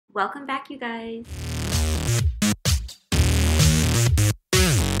Welcome back, you guys.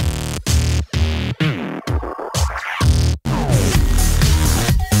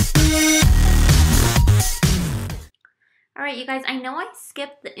 Alright, you guys, I know I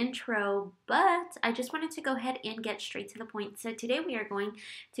skipped the intro, but I just wanted to go ahead and get straight to the point. So today we are going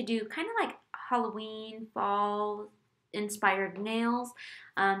to do kind of like Halloween, fall inspired nails.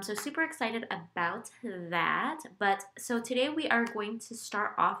 So super excited about that. But so today we are going to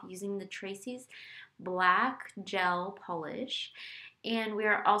start off using the Tracy's black gel polish. And we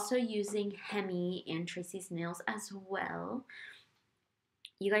are also using Hemi and Tracy's nails as well.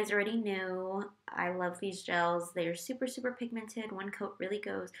 You guys already know I love these gels. They're super, super pigmented. One coat really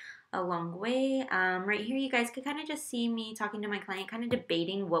goes a long way. Right here, you guys could kind of just see me talking to my client, kind of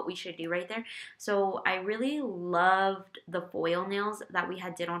debating what we should do right there. So I really loved the foil nails that we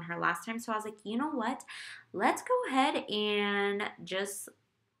had did on her last time. So I was like, you know what? Let's go ahead and just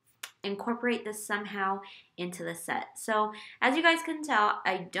incorporate this somehow into the set. So as you guys can tell,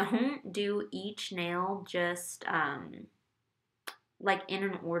 I don't do each nail just like in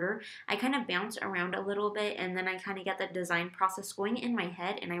an order. I kind of bounce around a little bit and then I kind of get the design process going in my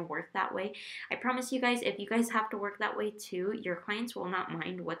head and I work that way. I promise you guys, if you guys have to work that way too, your clients will not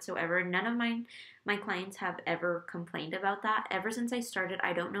mind whatsoever. None of my clients have ever complained about that. Ever since I started,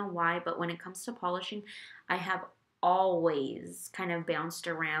 I don't know why, but when it comes to polishing, I have always kind of bounced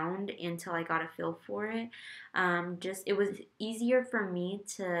around until I got a feel for it. It was easier for me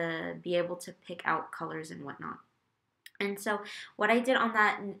to be able to pick out colors and whatnot. And so what I did on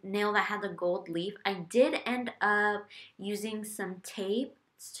that nail that had the gold leaf, I did end up using some tape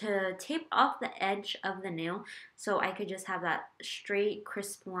to tape off the edge of the nail so I could just have that straight,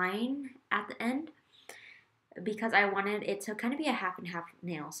 crisp line at the end because I wanted it to kind of be a half and half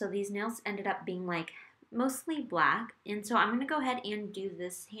nail. So these nails ended up being like mostly black, and so I'm going to go ahead and do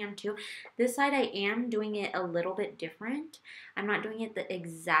this hand too. This side I am doing it a little bit different. I'm not doing it the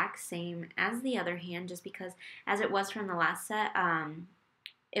exact same as the other hand just because as it was from the last set,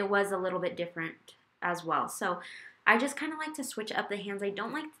 it was a little bit different as well. So I just kind of like to switch up the hands. I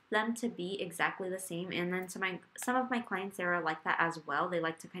don't like them to be exactly the same, and then some of my clients there are like that as well. They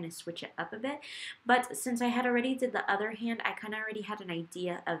like to kind of switch it up a bit. But since I had already did the other hand, I kind of already had an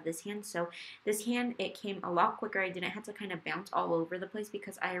idea of this hand. So this hand, it came a lot quicker. I didn't have to kind of bounce all over the place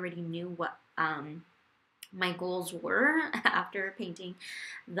because I already knew what my goals were after painting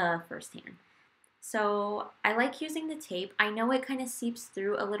the first hand. So I like using the tape. I know it kind of seeps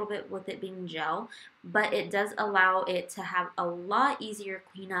through a little bit with it being gel, but it does allow it to have a lot easier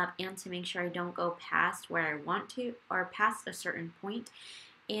cleanup and to make sure I don't go past where I want to or past a certain point.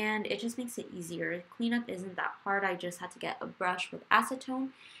 And it just makes it easier. Cleanup isn't that hard. I just had to get a brush with acetone,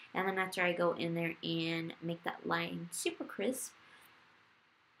 and then after I go in there and make that line super crisp.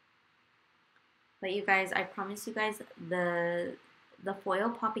 But you guys, I promise you guys, the foil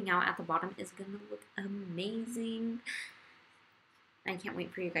popping out at the bottom is going to look amazing. I can't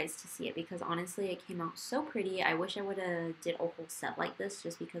wait for you guys to see it because honestly it came out so pretty. I wish I would have did a whole set like this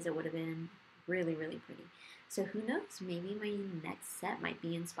just because it would have been really, really pretty. So who knows, maybe my next set might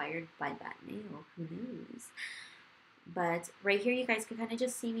be inspired by that nail. Who knows? But right here you guys can kind of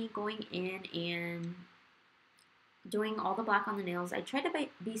just see me going in and doing all the black on the nails. I try to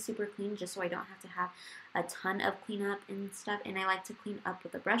be super clean just so I don't have to have a ton of cleanup and stuff, and I like to clean up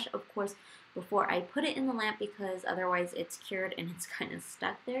with a brush, of course, before I put it in the lamp because otherwise it's cured and it's kind of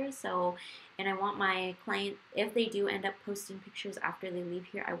stuck there. So, and I want my client, if they do end up posting pictures after they leave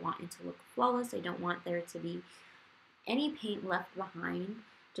here, I want it to look flawless. I don't want there to be any paint left behind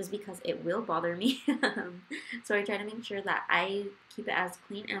just because it will bother me. So I try to make sure that I keep it as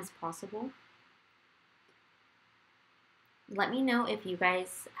clean as possible. Let me know if you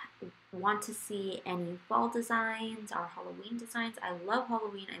guys want to see any fall designs or Halloween designs. I love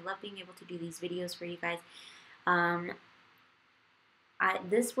Halloween. I love being able to do these videos for you guys.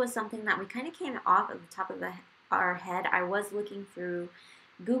 This was something that we kind of came off at the top of our head. I was looking through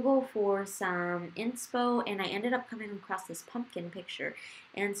Google for some inspo, and I ended up coming across this pumpkin picture,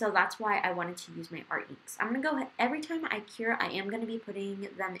 and so that's why I wanted to use my art inks. I'm going to go ahead, every time I cure, I am going to be putting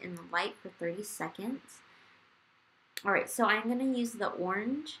them in the light for 30 seconds. Alright, so I'm going to use the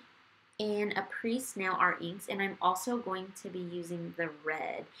orange and apres nail art inks, and I'm also going to be using the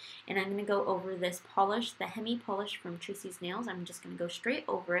red. And I'm going to go over this polish, the Hemi polish from Tracy's Nails. I'm just going to go straight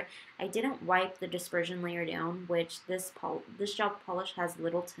over it. I didn't wipe the dispersion layer down, which this gel polish has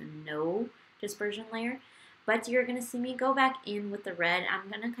little to no dispersion layer. But you're going to see me go back in with the red. I'm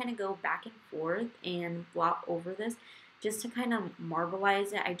going to kind of go back and forth and blot over this just to kind of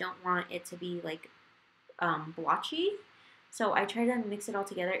marbleize it. I don't want it to be like blotchy. So I try to mix it all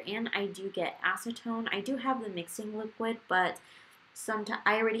together, and I do get acetone. I do have the mixing liquid, but sometimes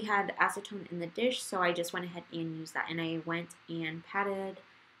I already had acetone in the dish, so I just went ahead and used that. And I went and patted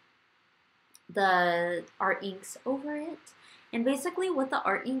the art inks over it. And basically what the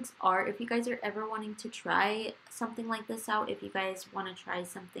art inks are, if you guys are ever wanting to try something like this out, if you guys want to try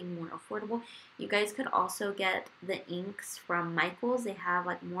something more affordable, you guys could also get the inks from Michaels. They have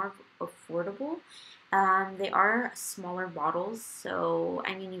like more affordable. They are smaller bottles, so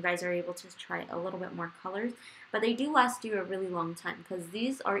I mean you guys are able to try a little bit more colors, but they do last you a really long time because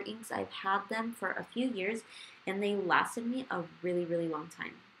these art inks, I've had them for a few years and they lasted me a really, really long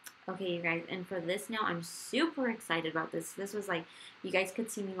time. Okay, you guys, and for this nail, I'm super excited about this. This was like, you guys could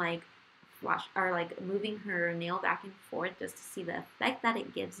see me like flash or like moving her nail back and forth just to see the effect that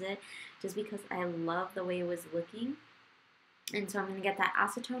it gives it, just because I love the way it was looking. And so I'm going to get that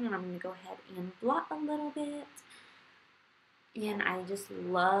acetone and I'm going to go ahead and blot a little bit. And I just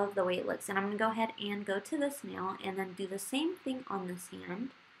love the way it looks. And I'm going to go ahead and go to this nail and then do the same thing on this hand.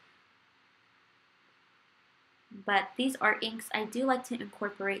 But these art inks, I do like to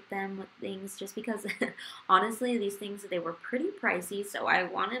incorporate them with things just because honestly these things, they were pretty pricey, so I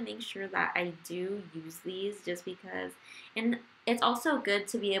want to make sure that I do use these just because. And it's also good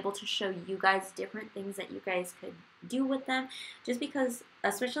to be able to show you guys different things that you guys could do with them, just because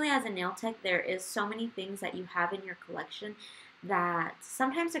especially as a nail tech, there is so many things that you have in your collection that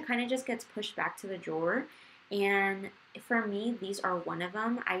sometimes it kind of just gets pushed back to the drawer. And for me, these are one of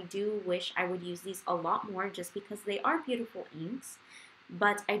them. I do wish I would use these a lot more just because they are beautiful inks,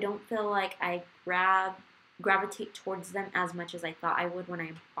 but I don't feel like I gravitate towards them as much as I thought I would when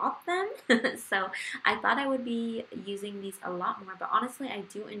I bought them. So I thought I would be using these a lot more, but honestly, I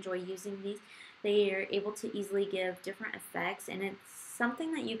do enjoy using these. They are able to easily give different effects, and it's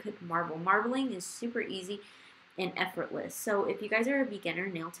something that you could marble. Marbling is super easy and effortless. So if you guys are a beginner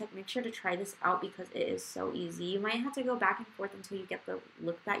nail tech, make sure to try this out because it is so easy. You might have to go back and forth until you get the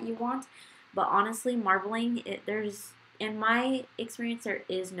look that you want, but honestly, marbling, there's, in my experience, there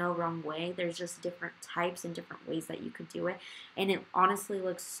is no wrong way. There's just different types and different ways that you could do it, and it honestly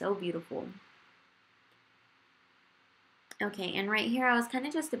looks so beautiful. Okay, and right here I was kind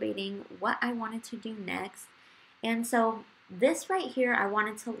of just debating what I wanted to do next, and so this right here I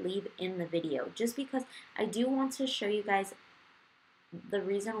wanted to leave in the video just because I do want to show you guys the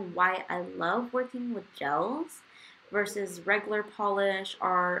reason why I love working with gels versus regular polish,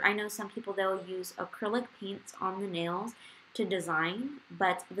 or I know some people, they'll use acrylic paints on the nails to design,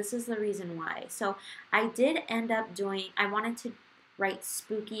 but this is the reason why. So I did end up doing, I wanted to write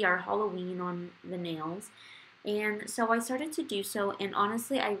spooky or Halloween on the nails, and so I started to do so, and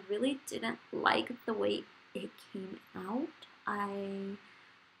honestly I really didn't like the way it came out. I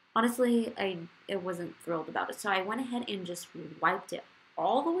wasn't thrilled about it. So I went ahead and just wiped it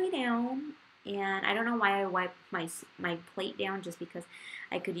all the way down. And I don't know why I wiped my plate down, just because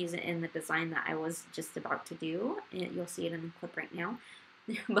I could use it in the design that I was just about to do. And you'll see it in the clip right now.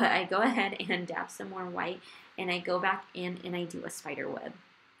 But I go ahead and dab some more white, and I go back in and I do a spider web.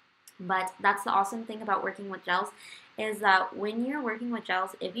 But that's the awesome thing about working with gels, is that when you're working with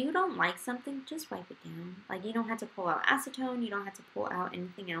gels, if you don't like something, just wipe it down. Like, you don't have to pull out acetone, you don't have to pull out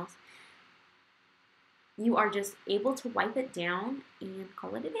anything else. You are just able to wipe it down and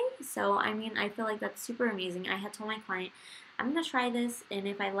call it a day. So, I mean, I feel like that's super amazing. I had told my client, I'm going to try this, and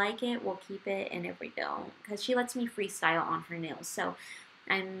if I like it, we'll keep it, and if we don't, because she lets me freestyle on her nails. So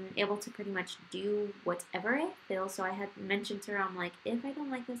I'm able to pretty much do whatever I feel. So I had mentioned to her, I'm like, if I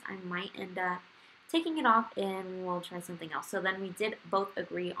don't like this, I might end up taking it off and we'll try something else. So then we did both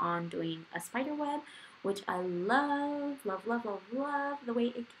agree on doing a spider web, which I love, love, love, love, love the way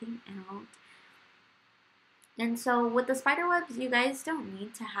it came out. And so with the spider webs, you guys don't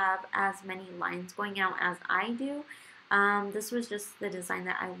need to have as many lines going out as I do. This was just the design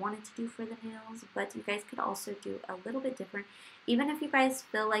that I wanted to do for the nails, but you guys could also do a little bit different. Even if you guys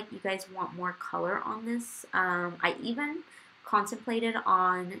feel like you guys want more color on this, I even contemplated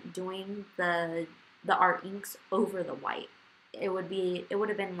on doing the art inks over the white. It would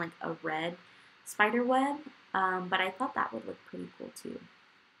have been like a red spider web, but I thought that would look pretty cool too.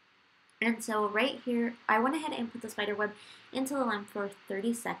 And so right here, I went ahead and put the spider web into the lamp for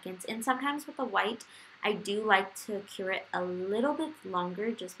 30 seconds. And sometimes with the white, I do like to cure it a little bit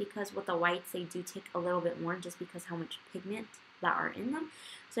longer, just because with the whites, they do take a little bit more just because how much pigment that are in them.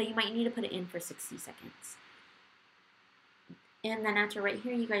 So you might need to put it in for 60 seconds. And then after right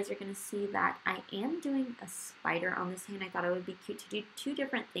here, you guys are going to see that I am doing a spider on this hand. I thought it would be cute to do two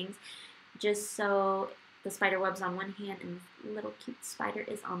different things, just so the spider web's on one hand and the little cute spider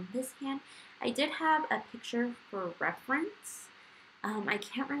is on this hand. I did have a picture for reference. I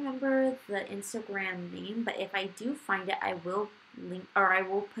can't remember the Instagram name, but if I do find it, I will link, or I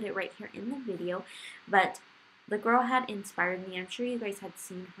will put it right here in the video. But the girl had inspired me. I'm sure you guys had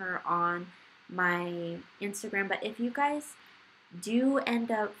seen her on my Instagram, but if you guys do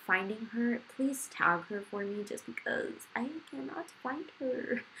end up finding her, please tag her for me, just because I cannot find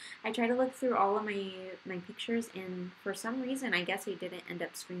her. I try to look through all of my pictures, and for some reason, I guess I didn't end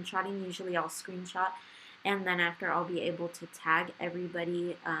up screenshotting. Usually I'll screenshot, and then after I'll be able to tag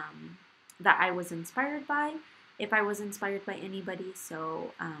everybody that I was inspired by, if I was inspired by anybody.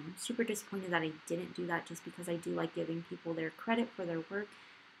 So super disappointed that I didn't do that, just because I do like giving people their credit for their work.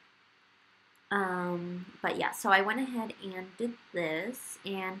 But yeah, so I went ahead and did this,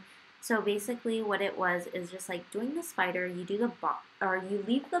 and so basically what it was is just like doing the spider. You do the or you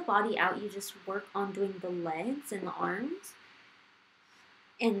leave the body out. You just work on doing the legs and the arms,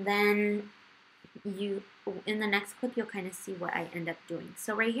 and then you, in the next clip, you'll kind of see what I end up doing.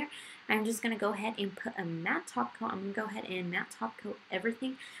 So right here, I'm just going to go ahead and put a matte top coat. I'm going to go ahead and matte top coat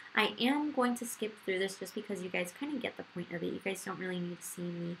everything. I am going to skip through this just because you guys kind of get the point of it. You guys don't really need to see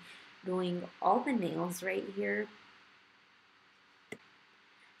me doing all the nails right here.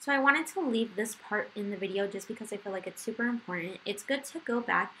 So I wanted to leave this part in the video just because I feel like it's super important. It's good to go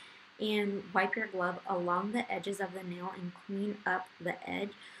back and wipe your glove along the edges of the nail and clean up the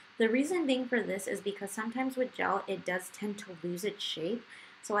edge. The reason being for this is because sometimes with gel, it does tend to lose its shape.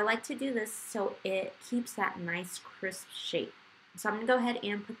 So I like to do this so it keeps that nice crisp shape. So I'm going to go ahead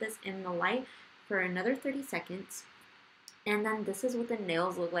and put this in the light for another 30 seconds. And then this is what the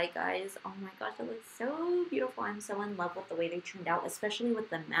nails look like, guys. Oh my gosh, it looks so beautiful. I'm so in love with the way they turned out, especially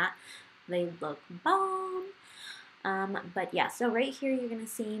with the matte. They look bomb. But yeah, so right here you're going to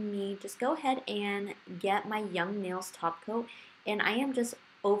see me just go ahead and get my Youngnails top coat. And I am just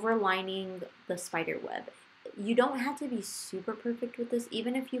overlining the spider web. You don't have to be super perfect with this.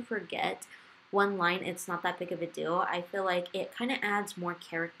 Even if you forget one line, it's not that big of a deal. I feel like it kind of adds more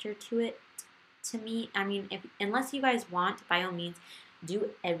character to it. To me, I mean, unless you guys want, by all means,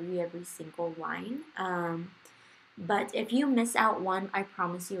 do every single line. But if you miss out one, I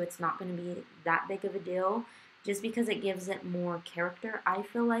promise you it's not going to be that big of a deal, just because it gives it more character, I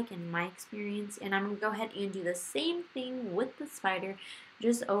feel like, in my experience. And I'm going to go ahead and do the same thing with the spider,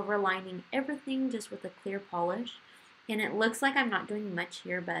 just overlining everything just with a clear polish. And it looks like I'm not doing much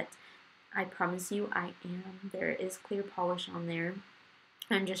here, but I promise you I am. There is clear polish on there.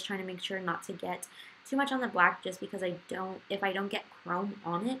 I'm just trying to make sure not to get too much on the black, just because if I don't get chrome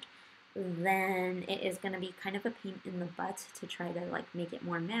on it, then it is going to be kind of a pain in the butt to try to like make it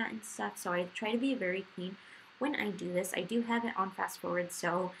more matte and stuff. So I try to be very clean when I do this. I do have it on fast forward,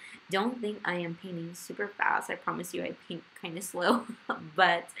 so don't think I am painting super fast. I promise you I paint kind of slow.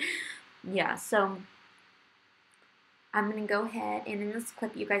 But yeah, so I'm going to go ahead, and in this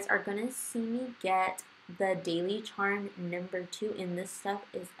clip you guys are going to see me get the Daily Charm #2, and this stuff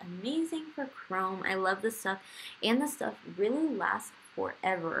is amazing for chrome. I love this stuff, and this stuff really lasts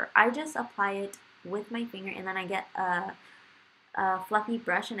forever. I just apply it with my finger, and then I get a fluffy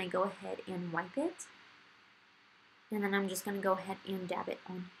brush and I go ahead and wipe it, and then I'm just going to go ahead and dab it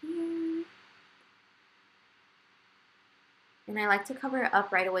on here. And I like to cover it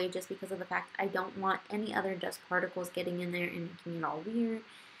up right away just because of the fact I don't want any other dust particles getting in there and making it all weird.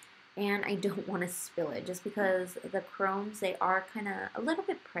 And I don't want to spill it, just because the chromes, they are kind of a little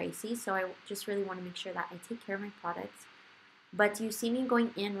bit pricey, so I just really want to make sure that I take care of my products. But you see me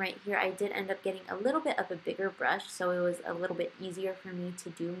going in right here, I did end up getting a little bit of a bigger brush, so it was a little bit easier for me to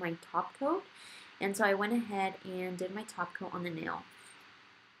do my top coat. And so I went ahead and did my top coat on the nail.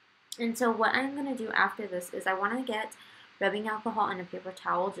 And so what I'm going to do after this is I want to get rubbing alcohol and a paper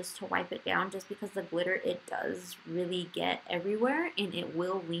towel just to wipe it down, just because the glitter, it does really get everywhere and it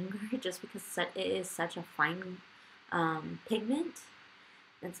will linger, just because it is such a fine pigment.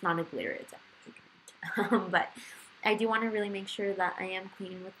 It's not a glitter, it's a pigment. But I do want to really make sure that I am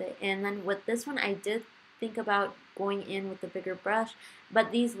clean with it. And then with this one, I did think about going in with a bigger brush,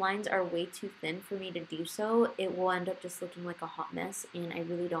 but these lines are way too thin for me to do so. It will end up just looking like a hot mess, and I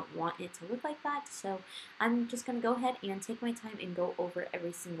really don't want it to look like that. So I'm just going to go ahead and take my time and go over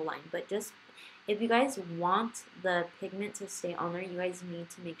every single line. But just, if you guys want the pigment to stay on there, you guys need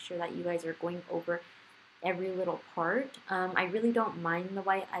to make sure that you guys are going over every little part. I really don't mind the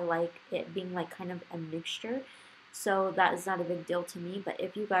white. I like it being like kind of a mixture. So that is not a big deal to me, but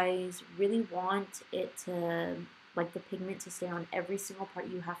if you guys really want it to, like the pigment to stay on every single part,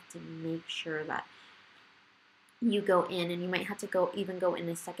 you have to make sure that you go in, and you might have to even go in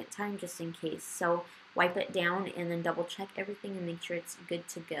a second time just in case. So wipe it down and then double check everything and make sure it's good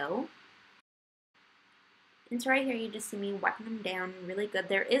to go. And so right here you just see me wiping them down really good.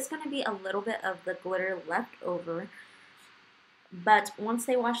 There is going to be a little bit of the glitter left over, but once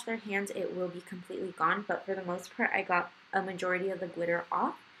they wash their hands it will be completely gone. But for the most part I got a majority of the glitter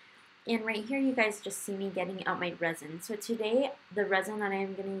off. And right here you guys just see me getting out my resin. So today the resin that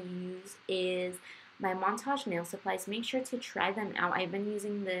I'm going to use is my Montage nail supplies. Make sure to try them out. I've been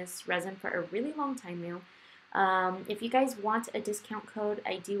using this resin for a really long time now. If you guys want a discount code,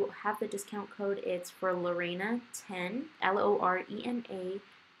 I do have the discount code. It's for Lorena 10, Lorena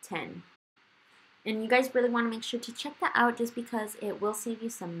 10. And you guys really want to make sure to check that out just because it will save you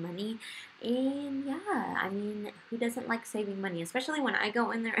some money. And yeah, I mean, who doesn't like saving money? Especially when I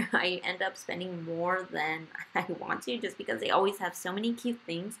go in there, I end up spending more than I want to just because they always have so many cute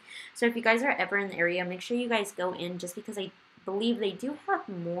things. So if you guys are ever in the area, make sure you guys go in just because I believe they do have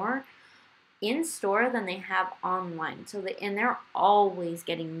more in store than they have online. So and they're always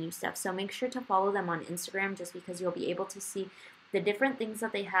getting new stuff. So make sure to follow them on Instagram just because you'll be able to see the different things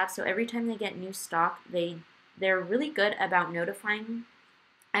that they have. So every time they get new stock, they're really good about notifying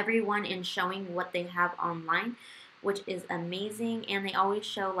everyone and showing what they have online, which is amazing. And they always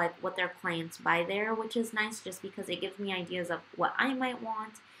show like what their clients buy there, which is nice just because it gives me ideas of what I might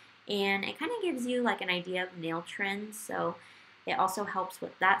want, and it kind of gives you like an idea of nail trends. So it also helps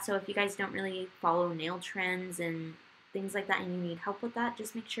with that. So if you guys don't really follow nail trends and things like that and you need help with that,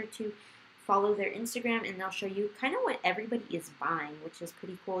 just make sure to follow their Instagram and they'll show you kind of what everybody is buying, which is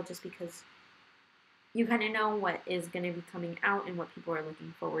pretty cool just because you kind of know what is going to be coming out and what people are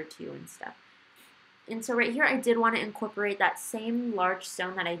looking forward to and stuff. And so right here I did want to incorporate that same large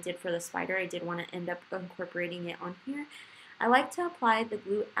stone that I did for the spider. I did want to end up incorporating it on here. I like to apply the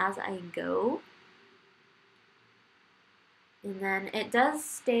glue as I go. And then it does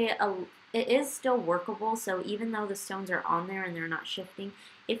stay, it is still workable, so even though the stones are on there and they're not shifting,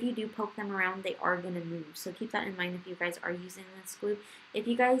 if you do poke them around, they are going to move. So keep that in mind if you guys are using this glue. If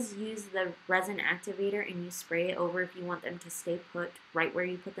you guys use the resin activator and you spray it over, if you want them to stay put right where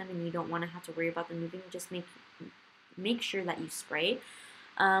you put them and you don't want to have to worry about them moving, just make sure that you spray.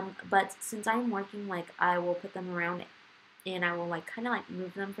 But since I'm working, like, I will put them around and I will like kind of like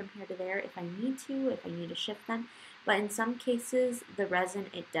move them from here to there if I need to, if I need to shift them. But in some cases, the resin,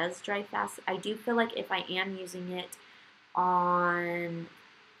 it does dry fast. I do feel like if I am using it on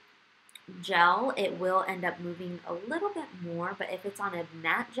gel, it will end up moving a little bit more. But if it's on a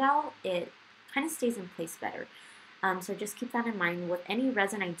matte gel, it kind of stays in place better. So just keep that in mind. With any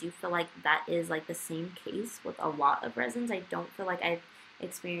resin, I do feel like that is like the same case with a lot of resins. I don't feel like I've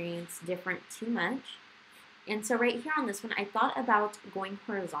experienced different too much. And so right here on this one, I thought about going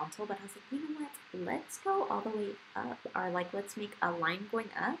horizontal, but I was like, you know what, let's go all the way up, or like let's make a line going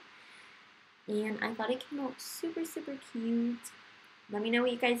up. And I thought it came out super, super cute. Let me know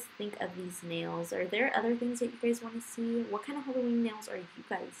what you guys think of these nails. Are there other things that you guys want to see? What kind of Halloween nails are you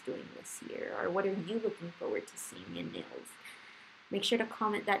guys doing this year? Or what are you looking forward to seeing in nails? Make sure to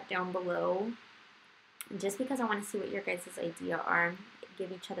comment that down below. Just because I want to see what your guys' idea are.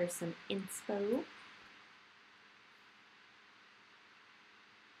 Give each other some inspo.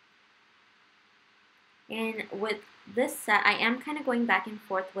 And with this set, I am kind of going back and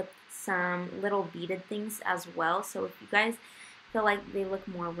forth with some little beaded things as well. So if you guys feel like they look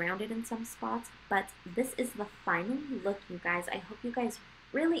more rounded in some spots, but this is the final look, you guys. I hope you guys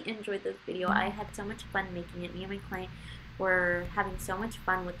really enjoyed this video. I had so much fun making it. Me and my client were having so much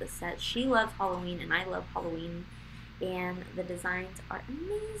fun with the set. She loves Halloween and I love Halloween, and the designs are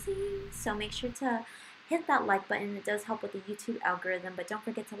amazing. So make sure to hit that like button. It does help with the YouTube algorithm, but don't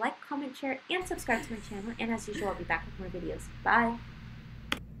forget to like, comment, share, and subscribe to my channel. And as usual, I'll be back with more videos. Bye!